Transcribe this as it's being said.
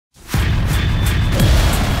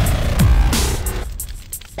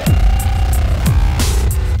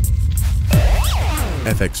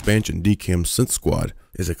FXpansion DCAM Synth Squad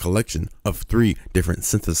is a collection of 3 different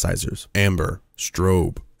synthesizers: Amber,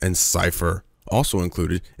 Strobe, and Cypher. Also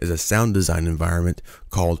included is a sound design environment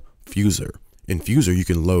called Fusor. In Fusor, you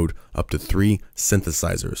can load up to 3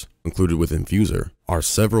 synthesizers. Included within Fusor are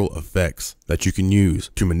several effects that you can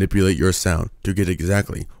use to manipulate your sound to get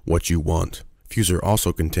exactly what you want. Fusor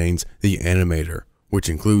also contains the animator, which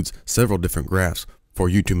includes several different graphs for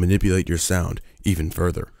you to manipulate your sound even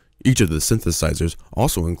further. Each of the synthesizers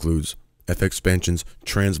also includes FXpansion's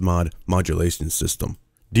transmod modulation system.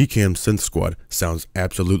 DCAM Synth Squad sounds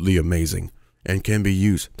absolutely amazing and can be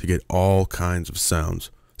used to get all kinds of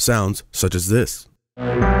sounds. Sounds such as this.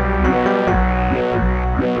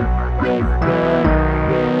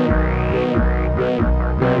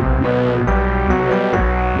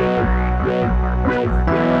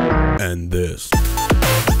 And this.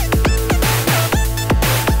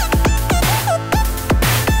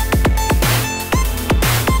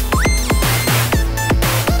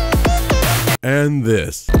 And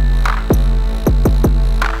this.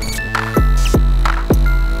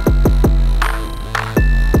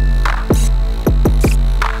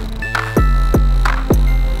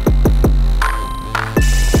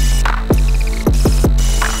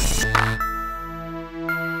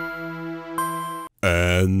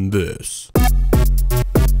 And this.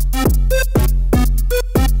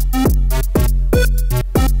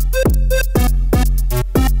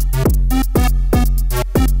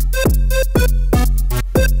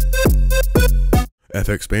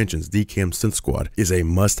 FXpansion's DCAM Synth Squad is a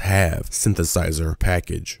must-have synthesizer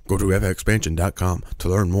package. Go to FXpansion.com to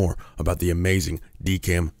learn more about the amazing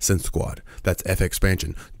DCAM Synth Squad. That's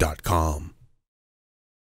FXpansion.com.